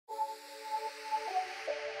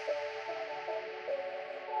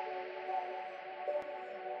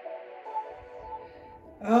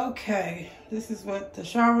Okay, this is what the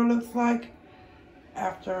shower looks like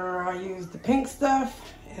after I used the pink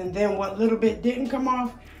stuff, and then what little bit didn't come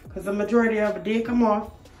off, because the majority of it did come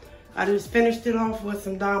off. I just finished it off with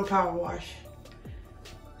some Dawn Power Wash.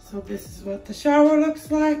 So this is what the shower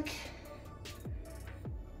looks like.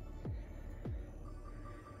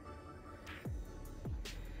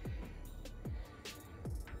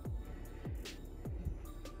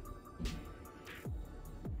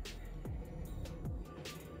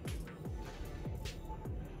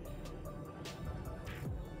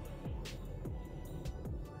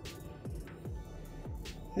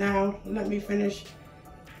 Now, let me finish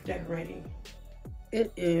decorating.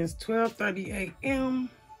 It is 12:30 a.m.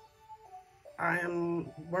 I am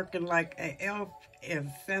working like an elf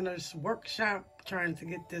in Santa's workshop, trying to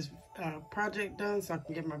get this project done so I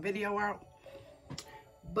can get my video out.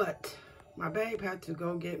 But my babe had to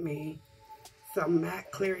go get me some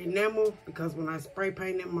matte clear enamel, because when I spray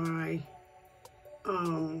painted my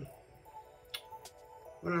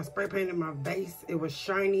base, it was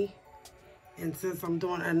shiny. And since I'm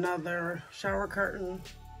doing another shower curtain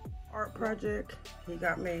art project, he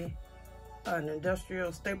got me an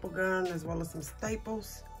industrial staple gun as well as some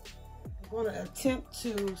staples. I'm going to attempt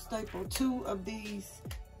to staple 2 of these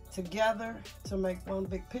together to make one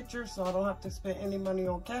big picture, so I don't have to spend any money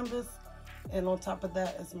on canvas. And on top of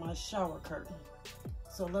that is my shower curtain.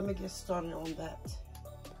 So let me get started on that.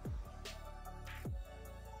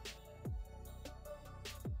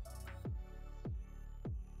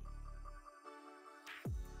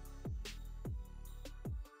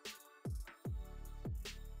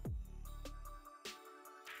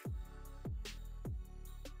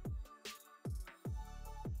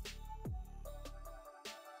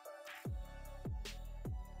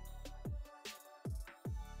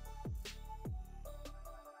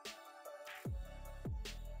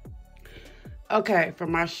 Okay, for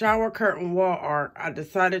my shower curtain wall art, I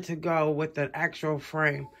decided to go with an actual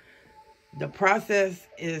frame. The process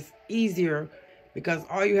is easier because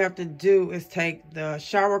all you have to do is take the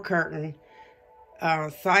shower curtain,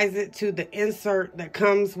 size it to the insert that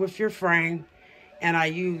comes with your frame, and I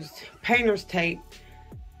used painter's tape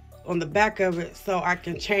on the back of it so I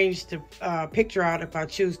can change the picture out if I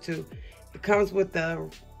choose to. It comes with a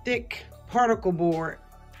thick particle board,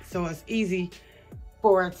 so it's easy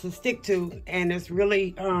for it to stick to, and it's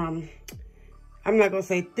really I'm not gonna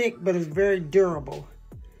say thick, but it's very durable.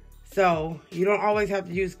 So you don't always have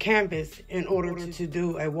to use canvas in order to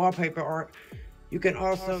do a wallpaper art. You can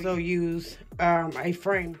also use a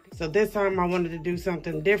frame. So this time I wanted to do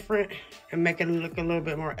something different and make it look a little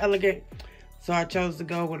bit more elegant, so I chose to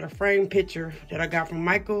go with a frame picture that I got from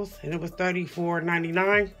Michael's, and it was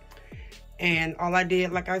 $34.99. And all I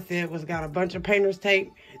did, like I said, was got a bunch of painter's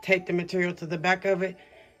tape, taped the material to the back of it.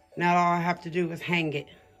 Now all I have to do is hang it.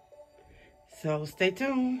 So stay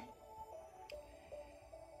tuned.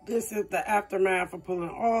 This is the aftermath of pulling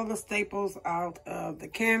all the staples out of the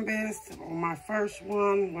canvas on my first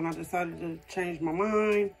one when I decided to change my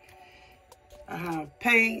mind. I have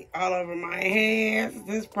paint all over my hands.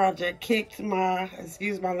 This project kicked my,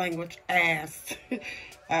 excuse my language, ass.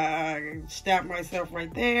 I stabbed myself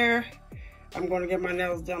right there. I'm going to get my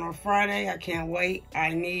nails done on Friday. I can't wait. I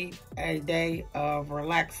need a day of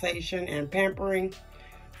relaxation and pampering.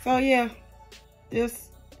 So yeah, this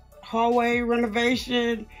hallway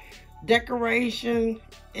renovation, decoration,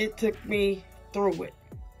 it took me through it,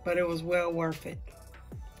 but it was well worth it.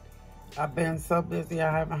 I've been so busy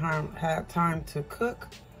I haven't had time to cook.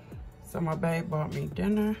 So my babe bought me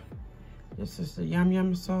dinner. This is the yum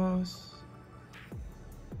yum sauce,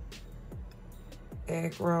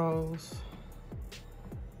 egg rolls,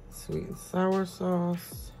 sweet and sour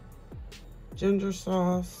sauce, ginger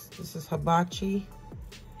sauce. This is hibachi.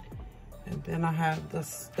 And then I have the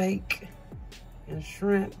steak and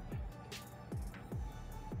shrimp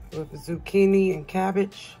with zucchini and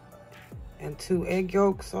cabbage and 2 egg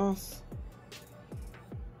yolk sauce.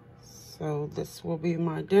 So this will be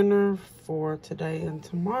my dinner for today and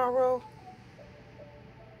tomorrow.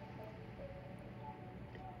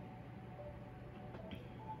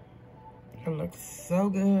 It looks so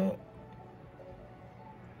good.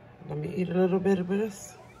 Let me eat a little bit of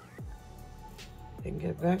this and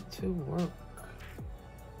get back to work.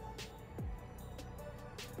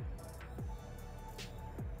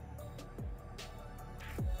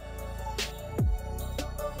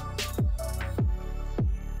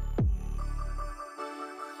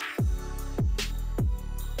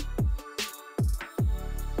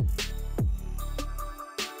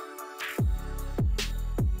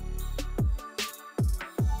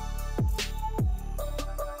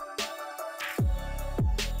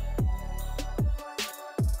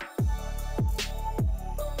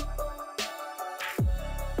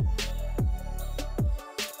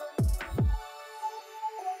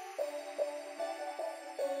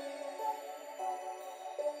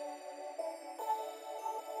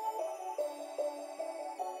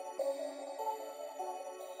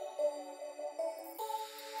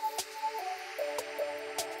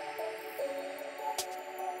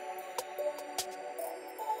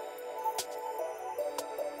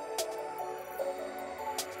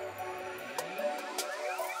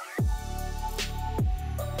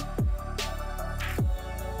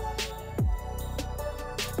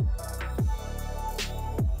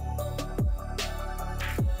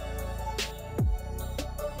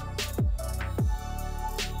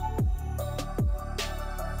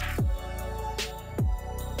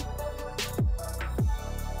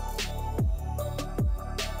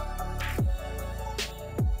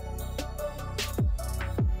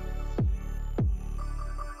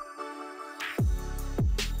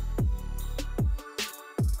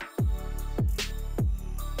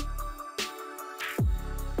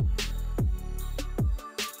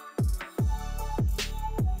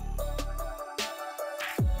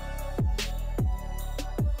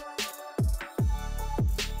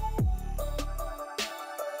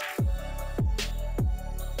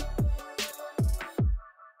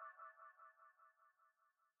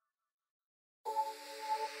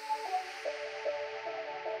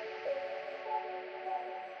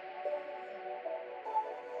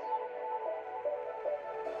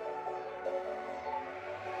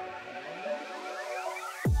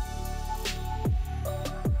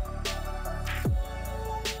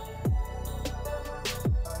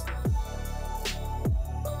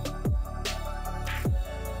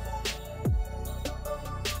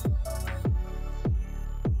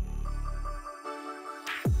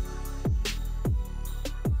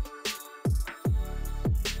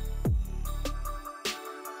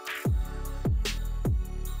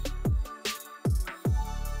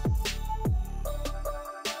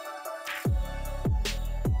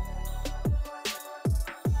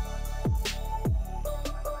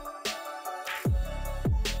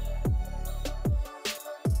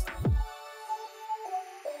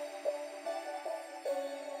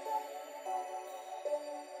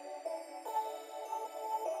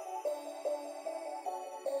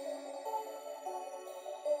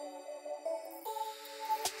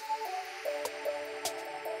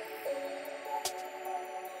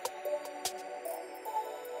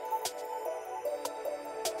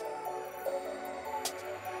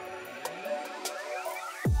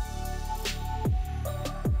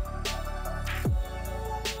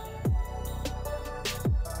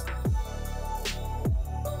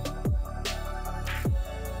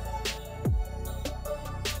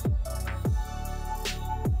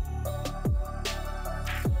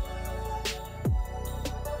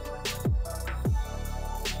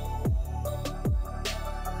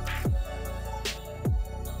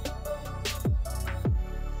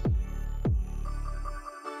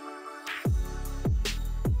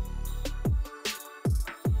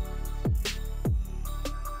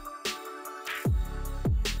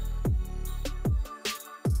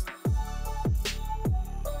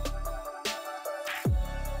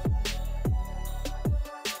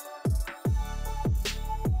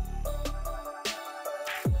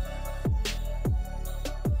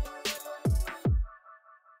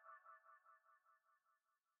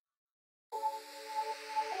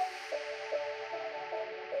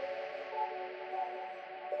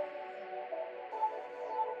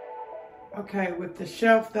 Okay, with the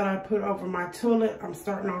shelf that I put over my toilet, I'm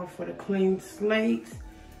starting off with a clean slate.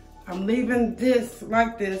 I'm leaving this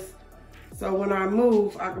like this, so when I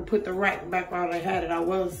move, I can put the rack back where I had it. I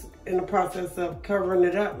was in the process of covering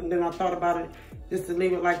it up, and then I thought about it just to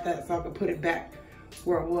leave it like that so I could put it back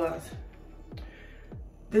where it was.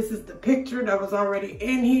 This is the picture that was already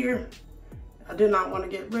in here. I did not want to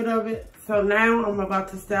get rid of it. So now I'm about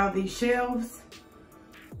to style these shelves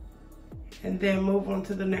and then move on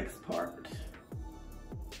to the next part.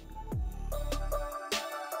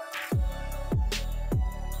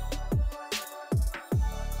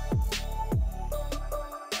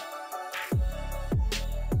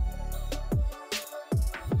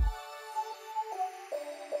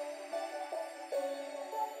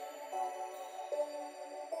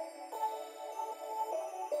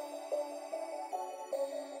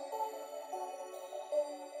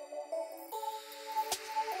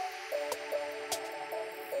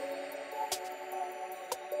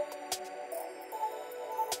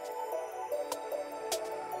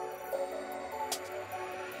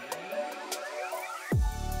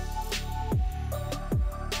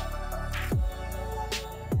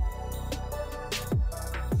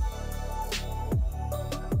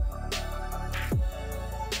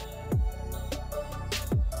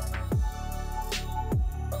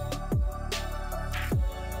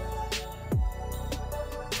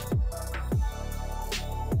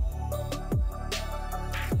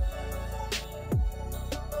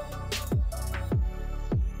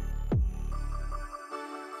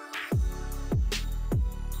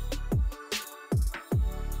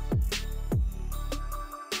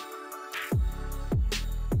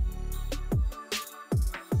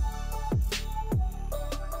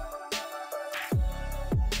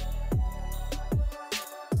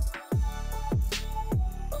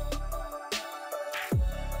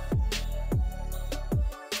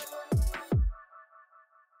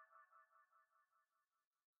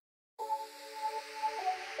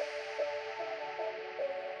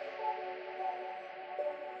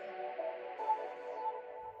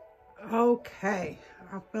 Okay,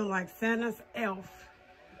 I feel like Santa's elf,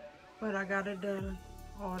 but I got it done.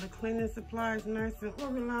 All the cleaning supplies nice and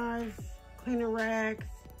organized, cleaning racks,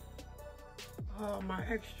 all my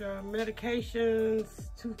extra medications,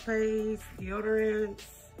 toothpaste, deodorants,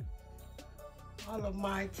 all of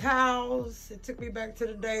my towels. It took me back to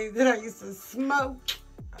the days that I used to smoke.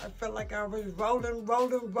 I felt like I was rolling.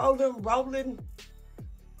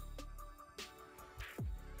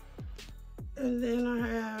 And then I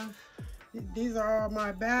have, these are all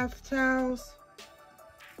my bath towels.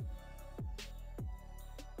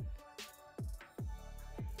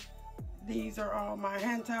 These are all my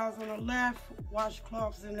hand towels on the left,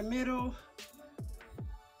 washcloths in the middle,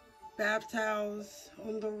 bath towels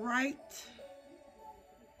on the right,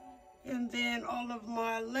 and then all of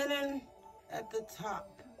my linen at the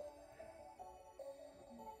top.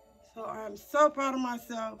 So I'm so proud of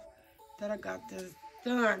myself that I got this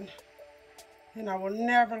done. And I will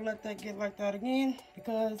never let that get like that again,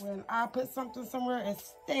 because when I put something somewhere, it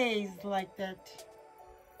stays like that.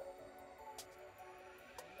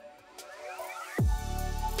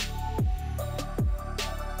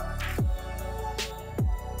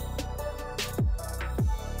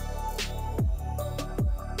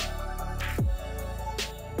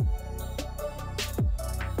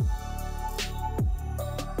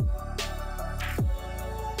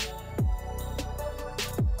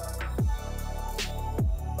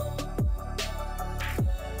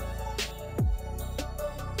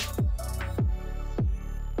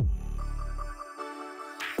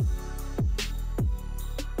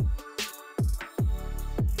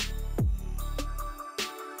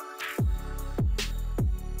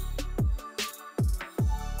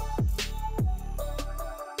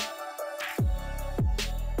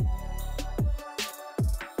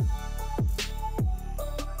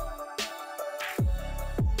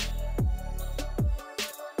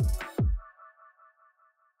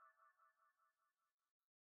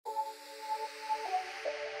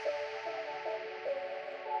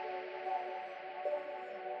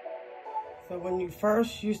 So when you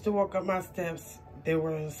first used to walk up my steps, there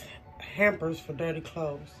was hampers for dirty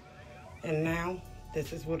clothes. And now,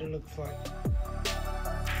 this is what it looks like.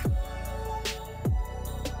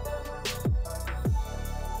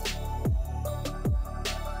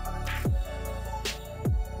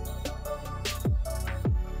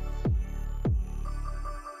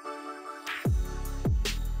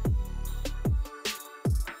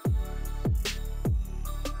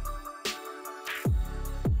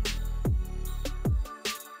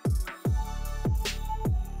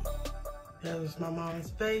 The There's my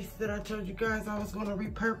mom's face that I told you guys I was going to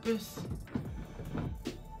repurpose.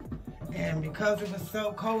 And because it was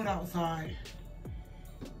so cold outside,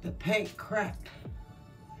 the paint cracked.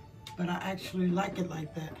 But I actually like it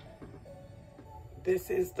like that. This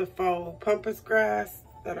is the faux pampas grass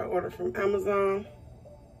that I ordered from Amazon.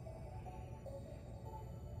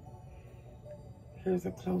 Here's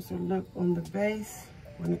a closer look on the base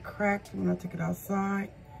when it cracked when I took it outside.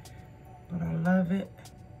 But I love it.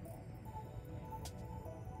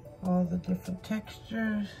 All the different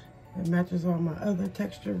textures. It matches all my other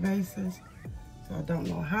texture vases. So I don't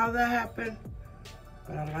know how that happened,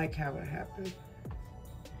 but I like how it happened.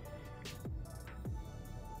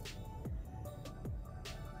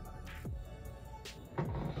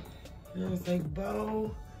 Here's a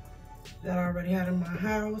bow that I already had in my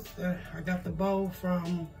house. I got the bow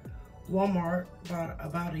from Walmart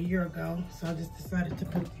about a year ago. So I just decided to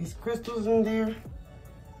put these crystals in there.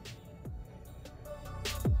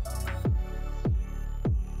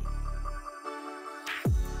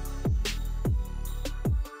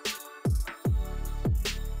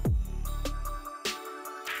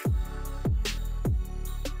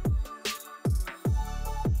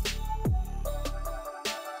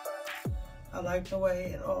 I like the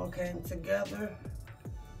way it all came together.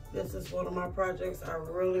 This is one of my projects I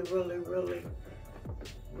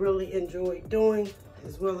really enjoyed doing,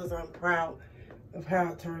 as well as I'm proud of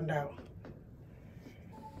how it turned out.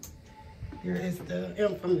 Here is the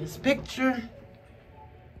infamous picture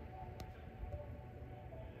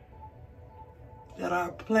that I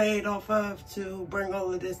played off of to bring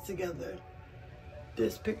all of this together.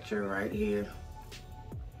 This picture right here.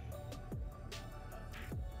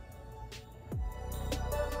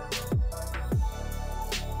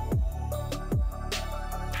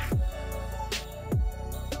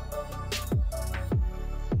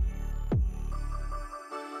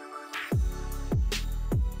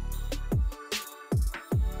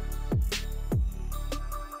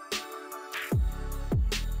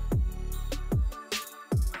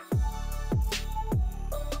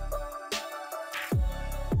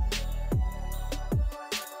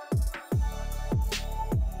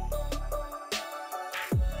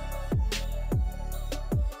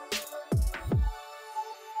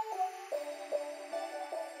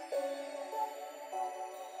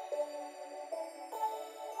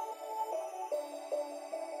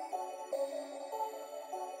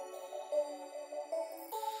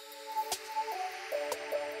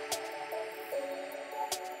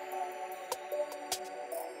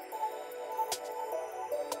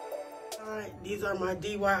 These are my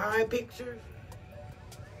DIY pictures.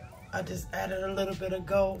 I just added a little bit of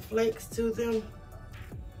gold flakes to them.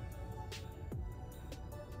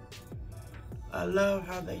 I love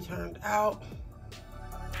how they turned out.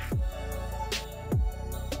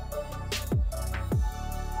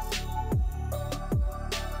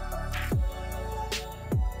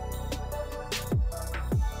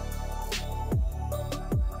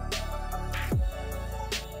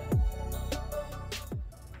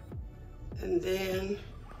 And then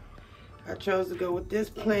I chose to go with this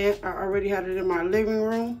plant. I already had it in my living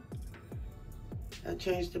room. I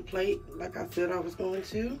changed the plate like I said I was going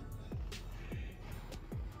to.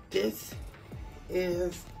 This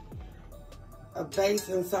is a vase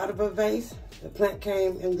inside of a vase. The plant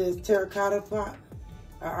came in this terracotta pot.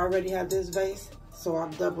 I already had this vase, so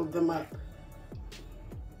I've doubled them up.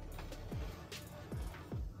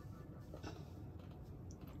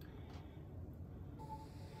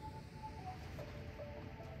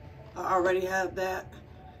 I already have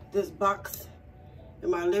this box in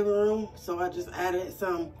my living room, so I just added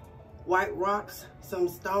some white rocks, some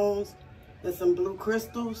stones, and some blue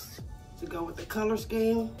crystals to go with the color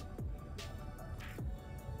scheme.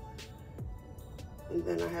 And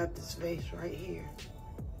then I have this vase right here.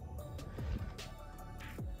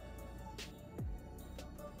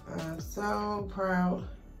 I'm so proud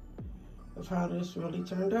of how this really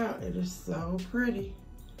turned out. It is so pretty.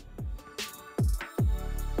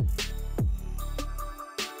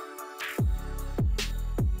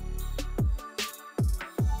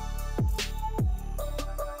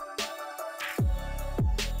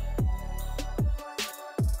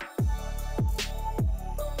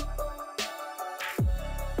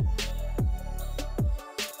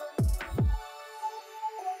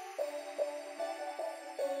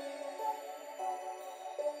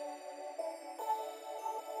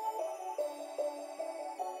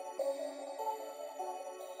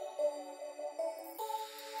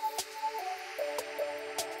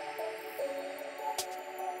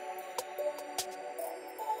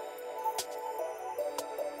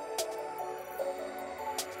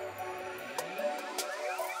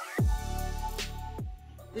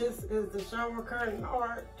 this is the shower curtain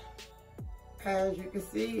art. As you can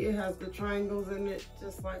see, it has the triangles in it,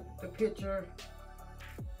 just like the picture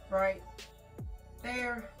right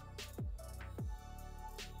there.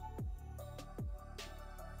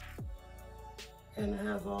 And it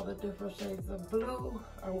has all the different shades of blue.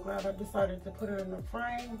 I'm glad I decided to put it in a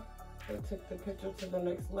frame. I took the picture to the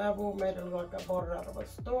next level, made it look like I bought it out of a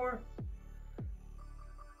store.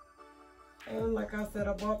 And like I said,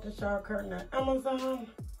 I bought the shower curtain at Amazon.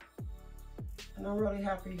 And I'm really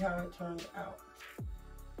happy how it turned out.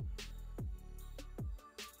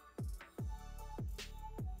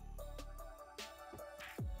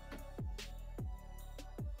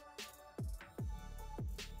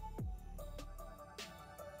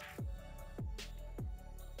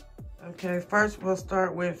 Okay, first we'll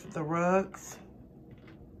start with the rugs.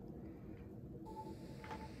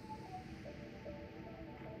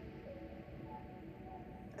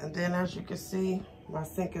 And then as you can see, my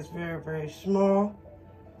sink is very, very small,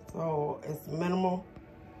 so it's minimal.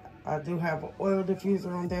 I do have an oil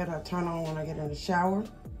diffuser on there that I turn on when I get in the shower.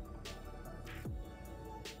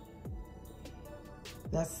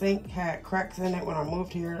 That sink had cracks in it when I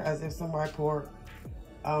moved here, as if somebody poured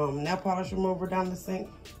nail polish remover down the sink.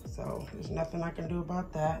 So there's nothing I can do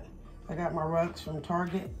about that. I got my rugs from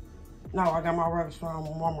Target. No, I got my rugs from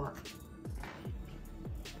Walmart.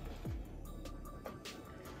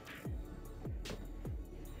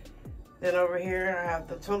 Then over here I have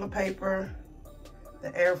the toilet paper,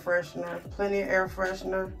 the air freshener, plenty of air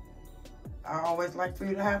freshener. I always like for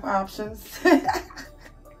you to have options.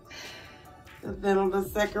 Then on the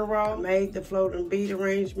second row, I made the floating bead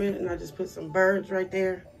arrangement, and I just put some birds right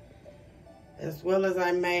there. As well as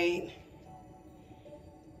I made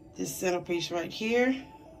this centerpiece right here.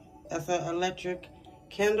 That's an electric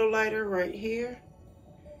candle lighter right here.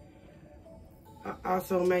 I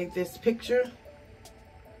also made this picture.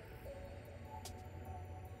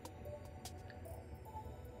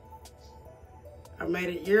 I made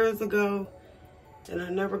it years ago and I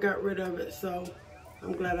never got rid of it, so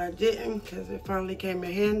I'm glad I didn't, because it finally came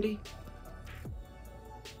in handy.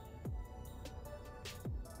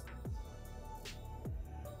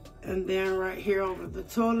 And then right here over the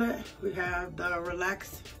toilet, we have the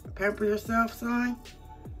relax, pamper yourself sign.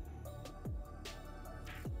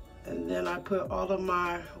 And then I put all of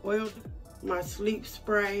my oil, my sleep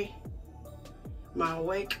spray, my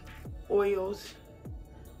awake oils.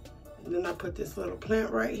 And then I put this little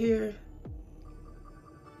plant right here.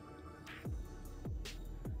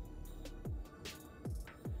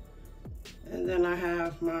 And then I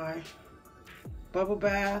have my bubble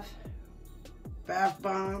bath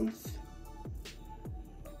bombs.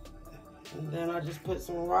 And then I just put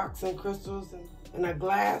some rocks and crystals in a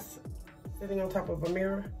glass sitting on top of a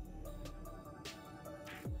mirror.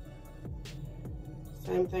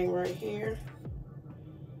 Same thing right here.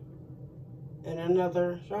 And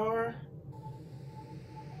another jar.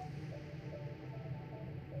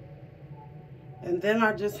 And then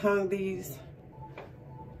I just hung these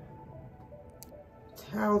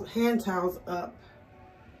towels, hand towels up.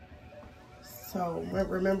 So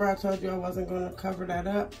remember I told you I wasn't going to cover that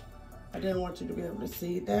up. I didn't want you to be able to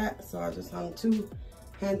see that. So I just hung 2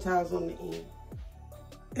 hand towels on the end.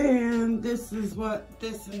 And this is what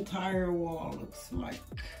this entire wall looks like.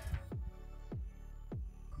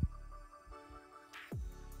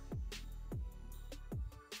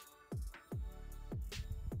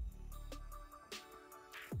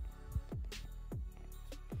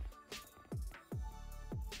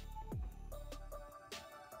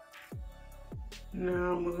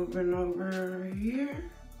 Now moving over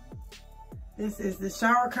here. This is the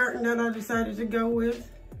shower curtain that I decided to go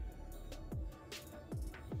with.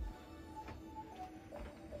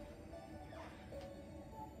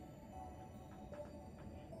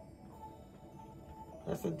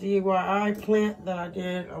 That's a DIY plant that I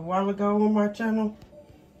did a while ago on my channel.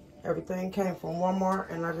 Everything came from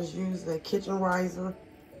Walmart, and I just used the kitchen riser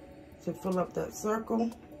to fill up that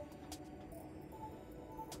circle.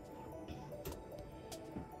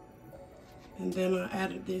 And then I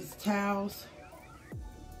added these towels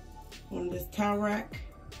on this towel rack.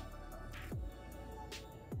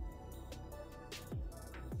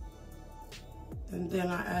 And then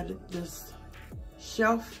I added this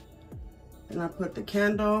shelf, and I put the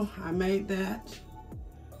candle. I made that.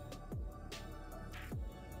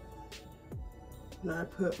 And I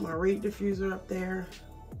put my reed diffuser up there.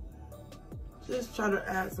 Just try to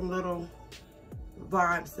add some little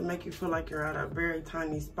vibes to make you feel like you're at a very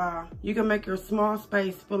tiny spa. You can make your small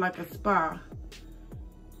space feel like a spa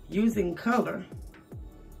using color.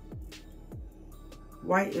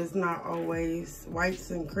 White is not always,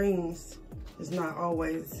 whites and creams is not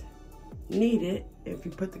always needed if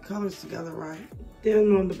you put the colors together right.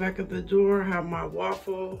 Then on the back of the door, I have my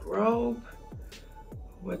waffle robe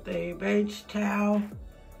with a beige towel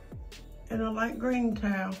and a light green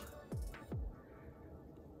towel.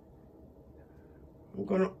 I'm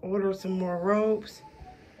gonna order some more robes.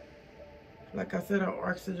 Like I said, I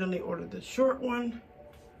accidentally ordered the short one,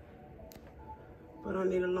 but I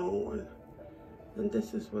need a long one. And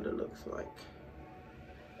this is what it looks like.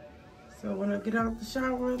 So when I get out the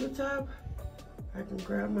shower or the tub, I can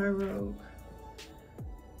grab my robe.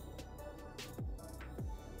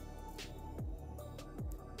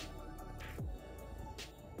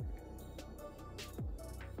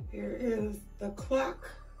 Here is the clock.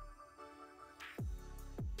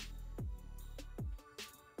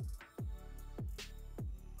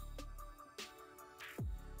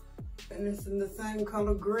 And it's in the same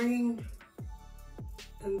color green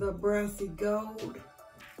and the brassy gold.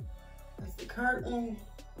 That's the curtain.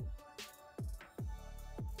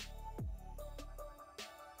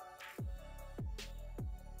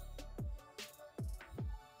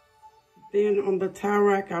 Then on the towel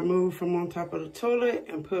rack, I moved from on top of the toilet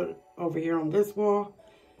and put over here on this wall.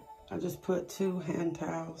 I just put 2 hand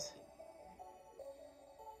towels.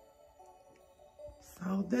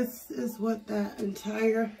 So this is what that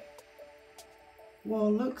entire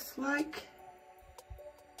wall looks like.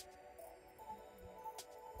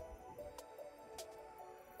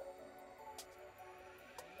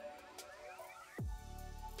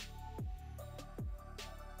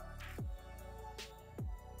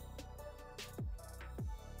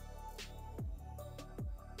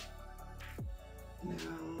 Now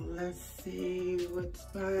let's see what's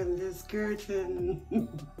behind this curtain.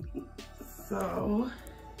 So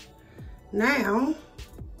now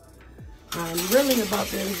I'm really about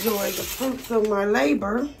to enjoy the fruits of my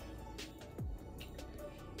labor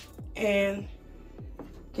and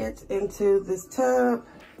get into this tub.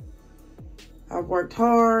 I've worked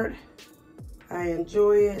hard. I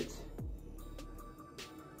enjoy it.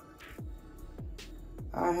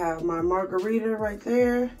 I have my margarita right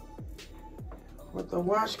there with the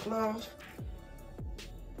washcloth,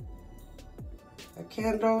 a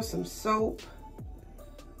candle, some soap,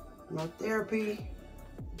 my therapy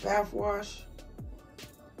bath wash,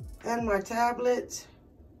 and my tablet.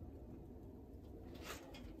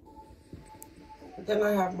 Then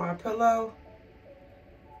I have my pillow.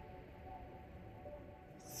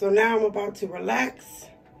 So now I'm about to relax.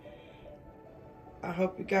 I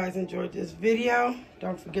hope you guys enjoyed this video.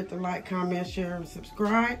 Don't forget to like, comment, share, and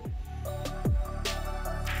subscribe.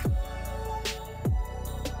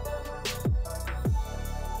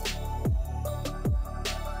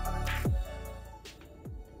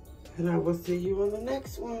 And I will see you on the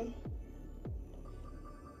next one.